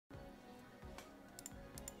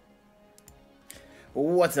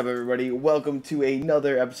What's up, everybody? Welcome to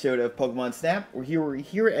another episode of Pokemon Snap. We're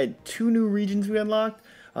here at 2 new regions we unlocked.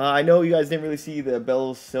 I know you guys didn't really see the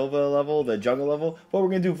Bell Silva level, the jungle level, but we're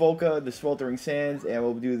gonna do Voluca, the Sweltering Sands, and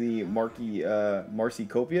we'll do the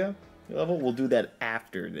Marcycopia level. We'll do that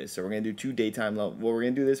after this. So we're gonna do 2 daytime levels. Well, we're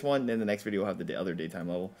gonna do this one, then the next video we'll have the other daytime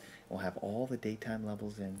level. We'll have all the daytime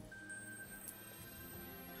levels in.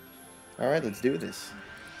 All right, let's do this.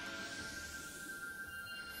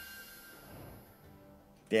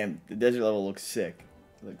 Damn, the desert level looks sick.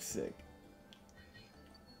 Looks sick.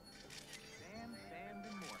 Sand, sand,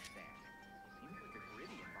 and more sand. Seems like a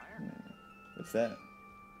gritty environment. What's that?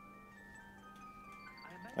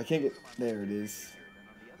 I can't get... There it is.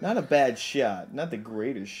 Not a bad shot. Not the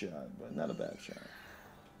greatest shot, but not a bad shot.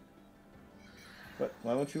 What?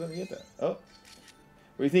 Why won't you let me get that? Oh.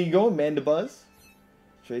 Where do you think you're going, Mandibuzz?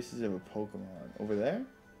 Traces of a Pokemon. Over there?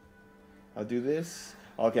 I'll do this.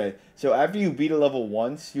 Okay, so after you beat a level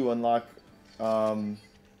once, you unlock,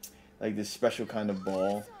 like this special kind of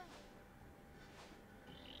ball.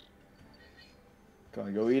 Come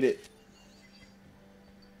on, go eat it.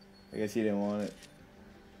 I guess he didn't want it.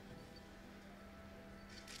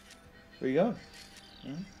 Where you going?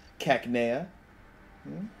 Cacnea.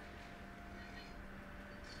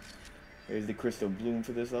 Here's the crystal bloom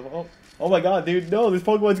for this level. Oh my god, dude, no, this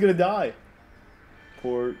Pokemon's gonna die.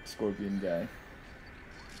 Poor scorpion guy.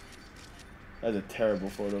 That's a terrible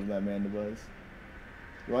photo of that Mandibuzz.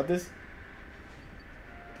 You want this?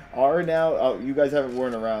 R now, oh, you guys haven't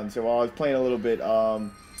worn around, so while I was playing a little bit,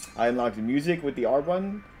 I unlocked the music with the R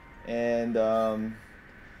button, and,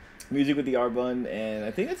 music with the R button, and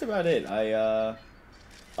I think that's about it.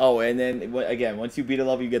 Oh, and then, again, once you beat a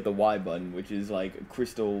level, you get the Y button, which is like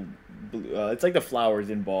crystal blue, it's like the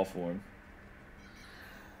flowers in ball form.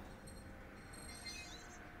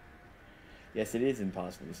 Yes, it is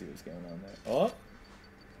impossible to see what's going on there. Oh!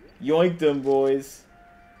 Yoinked them, boys!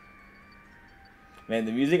 Man,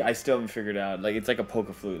 the music, I still haven't figured out. Like, it's like a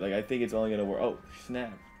poke flute. Like, I think it's only gonna work. Oh,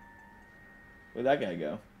 snap. Where'd that guy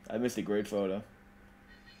go? I missed a great photo.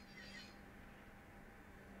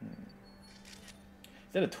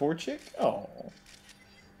 Is that a Torchic? Oh.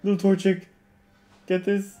 Little Torchic. Get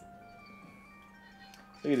this?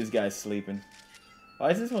 Look at this guy sleeping. Why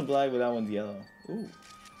is this one black but that one's yellow? Ooh.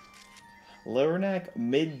 Lurnak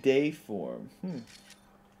midday form. I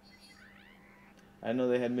didn't know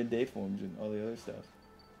they had midday forms and all the other stuff.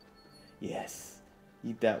 Yes.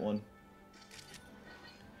 Eat that one.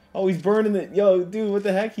 Oh, he's burning it. Yo, dude, what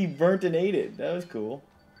the heck? He burnt and ate it. That was cool.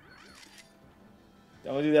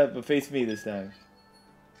 I'm gonna do that, but face me this time.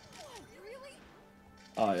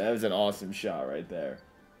 Oh, that was an awesome shot right there.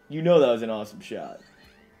 You know that was an awesome shot.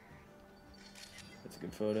 That's a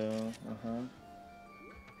good photo.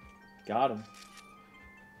 Got him.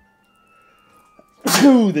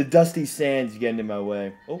 Ooh, the dusty sand's getting in my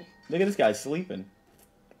way. Oh, look at this guy sleeping.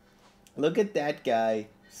 Look at that guy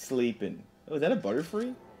sleeping. Oh, is that a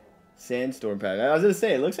Butterfree? Sandstorm pack. I was gonna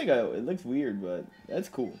say it looks like it looks weird, but that's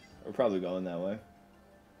cool. We're probably going that way.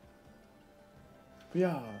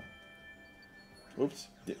 Yeah. Oops.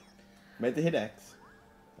 Meant to hit X.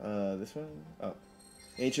 This one? Oh.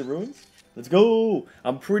 Ancient Ruins? Let's go!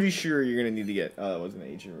 I'm pretty sure you're gonna need to get... Oh, that wasn't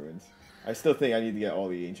Ancient Ruins. I still think I need to get all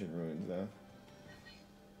the Ancient Ruins, though.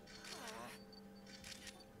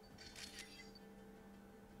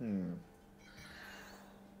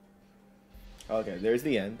 Okay, there's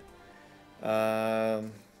the end.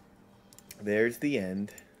 There's the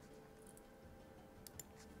end.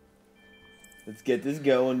 Let's get this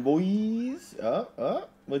going, boys!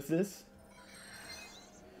 What's this?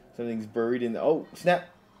 Something's buried in the... Oh, snap!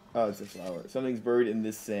 Oh, it's a flower. Something's buried in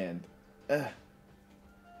this sand. Ugh.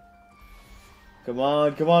 Come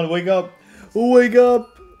on, wake up! Wake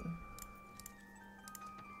up!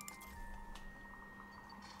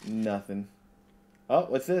 Nothing. Oh,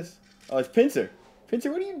 what's this? Oh, it's Pinsir.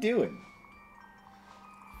 Pinsir, what are you doing?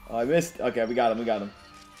 Oh, I missed. Okay, we got him.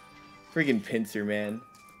 Freaking Pinsir, man.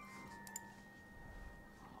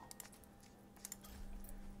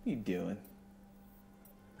 What are you doing?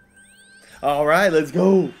 Alright, let's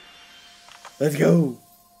go! Let's go!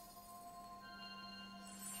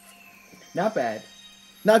 Not bad.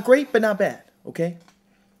 Not great, but not bad. Okay?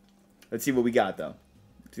 Let's see what we got, though.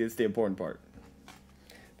 See, that's the important part.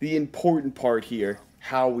 The important part here.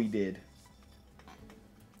 How we did.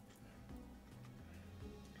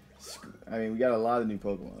 I mean, we got a lot of new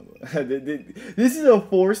Pokemon. This is a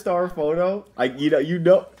 4-star photo. You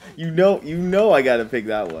know I gotta pick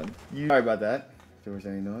that one. Sorry about that. If there was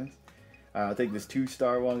any noise. I'll take this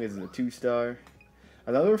 2-star one. This is a 2-star.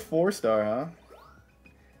 Another 4-star, huh?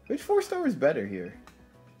 Which 4-star is better here?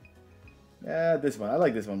 This one. I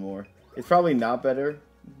like this one more. It's probably not better.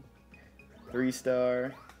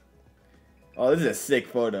 3-star. Oh, this is a sick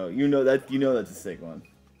photo. You know that's a sick one.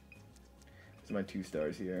 These are my 2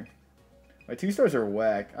 stars here. My 2 stars are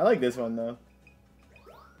whack. I like this one though.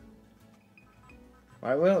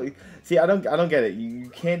 Alright, well, see, I don't get it. You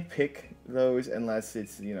can't pick those unless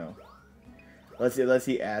it's, you know, unless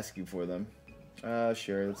he asks you for them.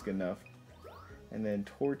 Sure, that's good enough. And then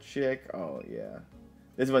Torchic. Oh yeah,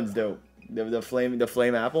 this one's dope. The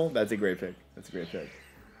flame apple. That's a great pick. That's a great pick.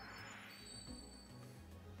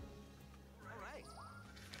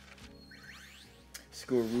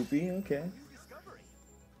 Score rupee. Okay.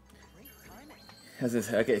 Has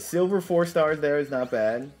this? Okay, silver 4 stars. There is not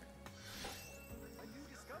bad.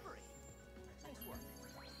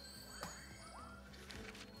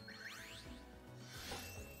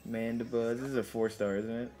 Mandibuzz. This is a 4-star,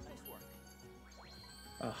 isn't it?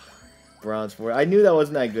 Oh, bronze 4. I knew that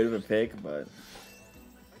wasn't that good of a pick, but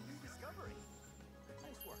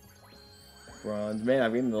bronze. Man,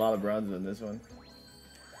 I've getting a lot of bronze in this one.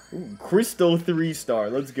 Ooh, Crystal 3-star.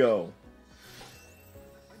 Let's go.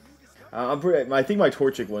 I think my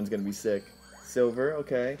Torchic one's gonna be sick. Silver.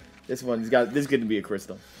 Okay. This one's got. This is gonna be a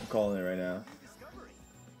crystal. I'm calling it right now.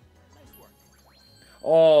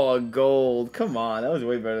 Oh, gold. Come on. That was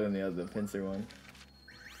way better than the other pincer one.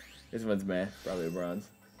 This one's meh. Probably a bronze.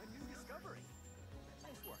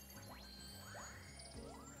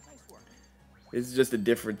 This is just a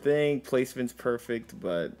different thing. Placement's perfect,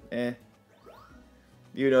 but eh.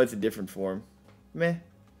 You know it's a different form. Meh.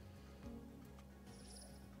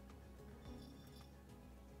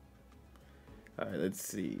 Alright, let's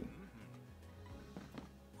see.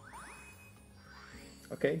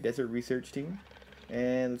 Okay, Desert Research Team.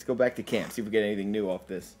 And let's go back to camp, see if we get anything new off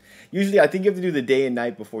this. Usually, I think you have to do the day and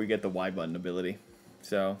night before you get the Y button ability.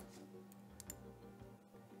 So.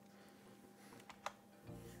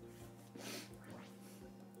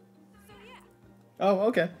 Oh,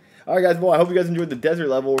 okay. Alright, guys. Well, I hope you guys enjoyed the desert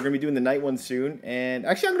level. We're going to be doing the night one soon. And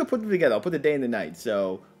actually, I'm going to put them together. I'll put the day and the night.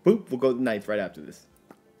 So, boop, we'll go to the night right after this.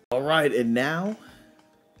 Alright, and now.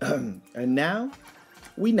 And now,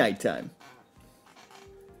 we nighttime.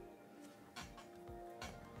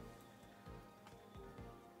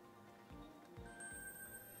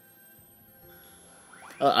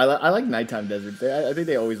 I like nighttime deserts. I think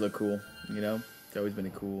they always look cool. You know, it's always been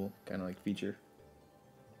a cool kind of like feature.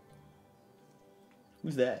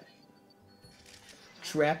 Who's that?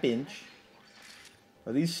 Trapinch.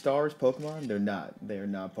 Are these stars Pokemon? They're not. They are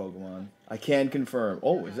not Pokemon. I can confirm.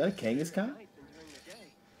 Oh, is that a Kangaskhan?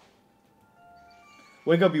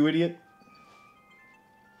 Wake up, you idiot.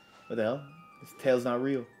 What the hell? This tail's not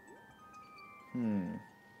real.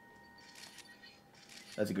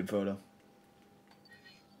 That's a good photo.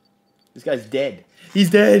 This guy's dead. He's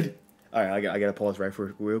dead! Alright, I gotta pause right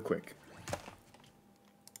for real quick.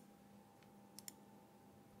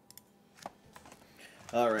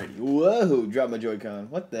 Alrighty. Whoa! Drop my Joy-Con.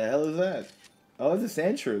 What the hell is that? Oh, it's a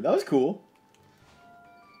Sandshrew. That was cool.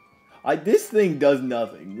 This thing does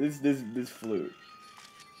nothing. This flute.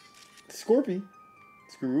 Scorpy.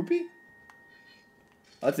 Skorupi?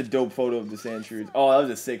 Oh, that's a dope photo of the Sandshrews. Oh, that was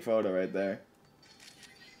a sick photo right there.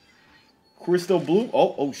 Crystal Blue.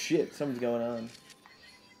 Oh shit. Something's going on.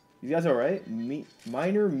 You guys alright?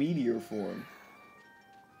 Minor meteor form.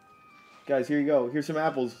 Guys, here you go. Here's some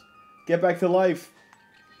apples. Get back to life.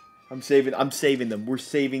 I'm saving them. We're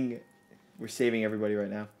saving everybody right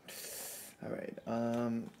now. Alright.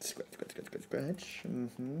 Scratch.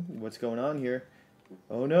 What's going on here?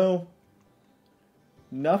 Oh no.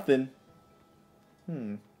 Nothing.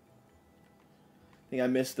 Think I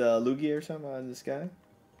missed Lugia or something on this guy?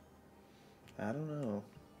 I don't know.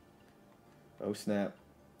 Oh snap.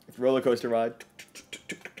 It's a roller coaster ride.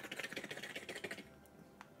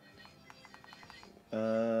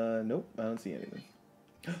 Nope, I don't see anything.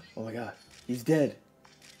 Oh my god, he's dead.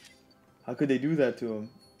 How could they do that to him?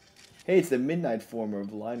 Hey, it's the midnight form of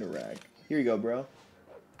Linorak. Here you go, bro.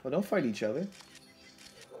 Oh, don't fight each other.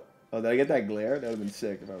 Oh, did I get that glare? That would have been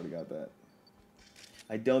sick if I would have got that.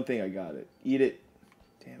 I don't think I got it. Eat it.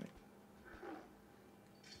 Damn it.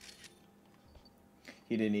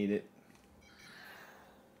 He didn't eat it.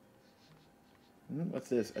 What's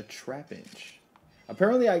this? A Trapinch.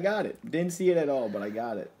 Apparently I got it. Didn't see it at all, but I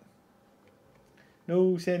got it.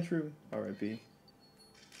 No, Sandshrew. R.I.P.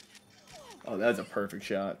 Oh, that's a perfect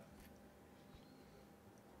shot.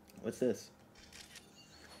 What's this?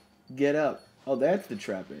 Get up. Oh, that's the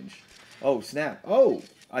Trapinch. Oh, snap. Oh,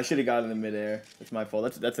 I should have got it in midair. That's my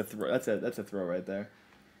fault. That's a throw. That's a throw right there.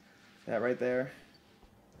 That right there.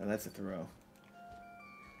 Oh, that's a throw.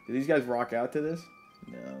 Do these guys rock out to this?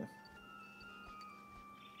 No.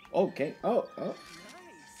 Okay. Oh. Nice.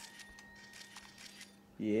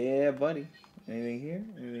 Yeah, buddy. Anything here?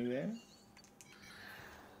 Anything there?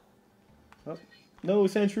 Oh. No,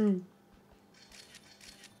 Sandshrew.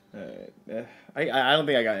 Alright. I don't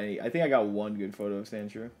think I got any. I think I got one good photo of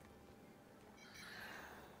Sandshrew.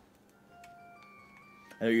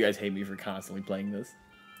 I know you guys hate me for constantly playing this.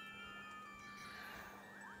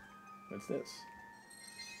 What's this?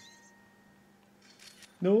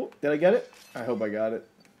 No. Did I get it? I hope I got it.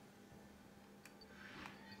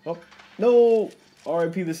 Oh. No!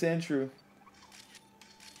 R.I.P. the Sandshrew.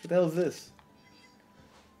 What the hell is this?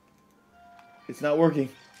 It's not working.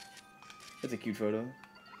 That's a cute photo. Is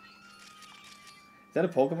that a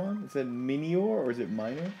Pokemon? Is that Minior or is it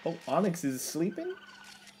Minor? Oh, Onyx is sleeping?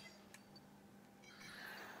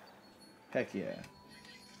 Heck yeah.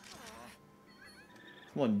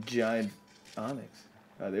 One giant Onyx.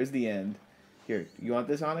 Oh, there's the end. Here, you want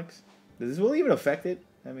this Onyx? Does this will even affect it?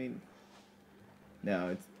 I mean,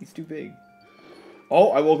 no, it's too big.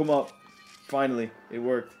 Oh, I woke him up. Finally, it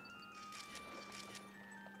worked.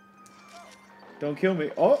 Don't kill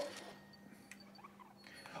me. Oh!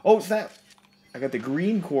 Oh, snap! I got the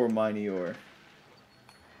green core Minior.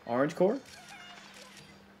 Orange core?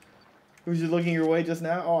 Who's just looking your way just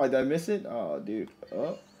now? Oh, did I miss it? Oh, dude.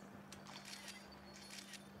 Oh.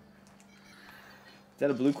 Is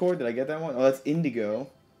that a blue core? Did I get that one? Oh, that's indigo.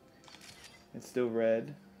 It's still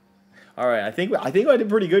red. Alright, I think I did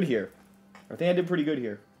pretty good here.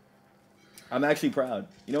 I'm actually proud.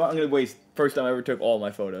 You know what? I'm going to waste. First time I ever took all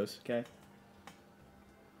my photos, okay?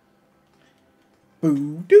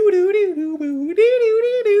 Boo doo doo doo doo boo doo doo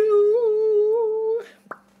doo doo.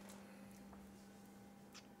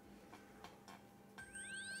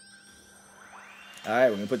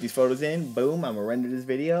 Alright, we're gonna put these photos in. Boom, I'm gonna render this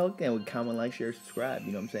video. And we comment, like, share, subscribe.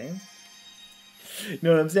 You know what I'm saying? You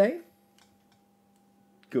know what I'm saying?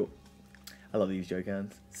 Cool. I love these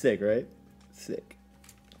Joy-Cons. Sick, right? Sick.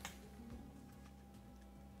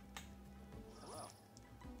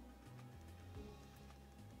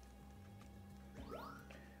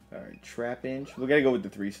 Alright, Trapinch. We gotta go with the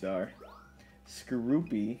 3-star.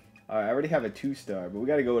 Skorupi. Alright, I already have a 2-star, but we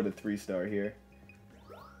gotta go with a 3-star here.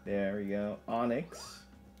 There we go. Onyx.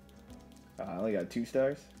 I only got 2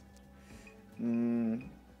 stars.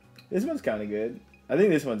 This one's kind of good. I think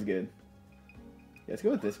this one's good. Yeah, let's go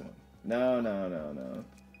with this one. No.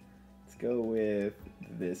 Let's go with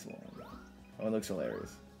this one. Oh, it looks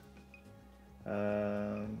hilarious.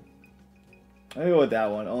 I'm gonna go with that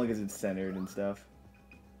one, only because it's centered and stuff.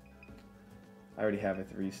 I already have a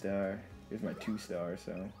 3-star. Here's my 2-star,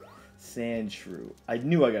 so. Sandshrew. I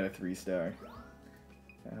knew I got a 3-star.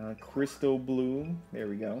 Crystal Bloom. There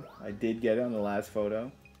we go. I did get it on the last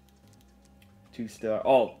photo. 2-star.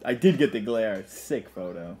 Oh, I did get the glare. Sick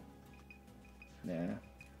photo. Nah.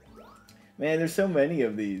 Man, there's so many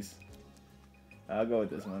of these. I'll go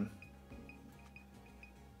with this one.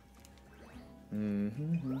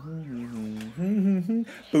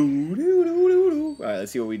 Alright,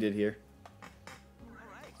 let's see what we did here.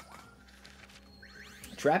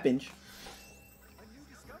 Trapinch.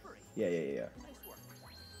 Yeah.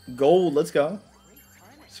 Gold, let's go.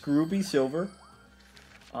 Skorupi, silver.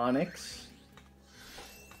 Onyx.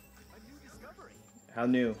 How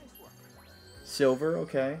new? Silver,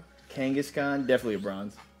 okay. Kangaskhan, definitely a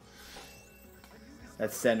bronze.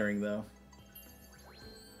 That's centering, though.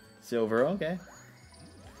 Silver, okay.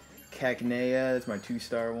 Cacnea, that's my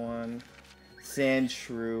 2-star one.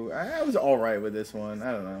 Sandshrew, I was alright with this one.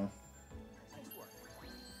 I don't know.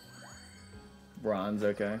 Bronze,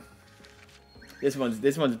 okay. This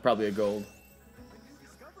one's probably a gold.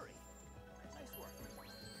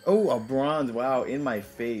 Oh, a bronze, wow, in my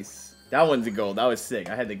face. That one's a gold, that was sick.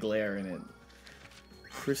 I had the glare in it.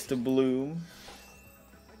 Crystal Bloom.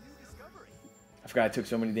 I forgot I took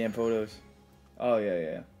so many damn photos. Oh,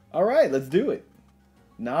 yeah. Alright, let's do it.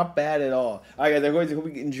 Not bad at all. Alright, guys, I hope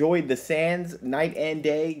you enjoyed the Sands night and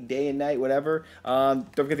day and night, whatever.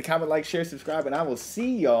 Don't forget to comment, like, share, subscribe, and I will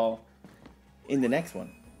see y'all in the next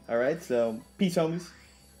one. Alright, so peace, homies.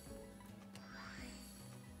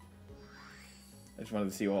 I just wanted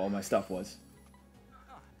to see what all my stuff was.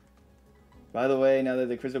 By the way, now that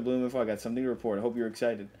the Crystal Bloom info, I got something to report. I hope you're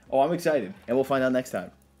excited. Oh, I'm excited. And we'll find out next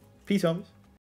time. Peace, homies.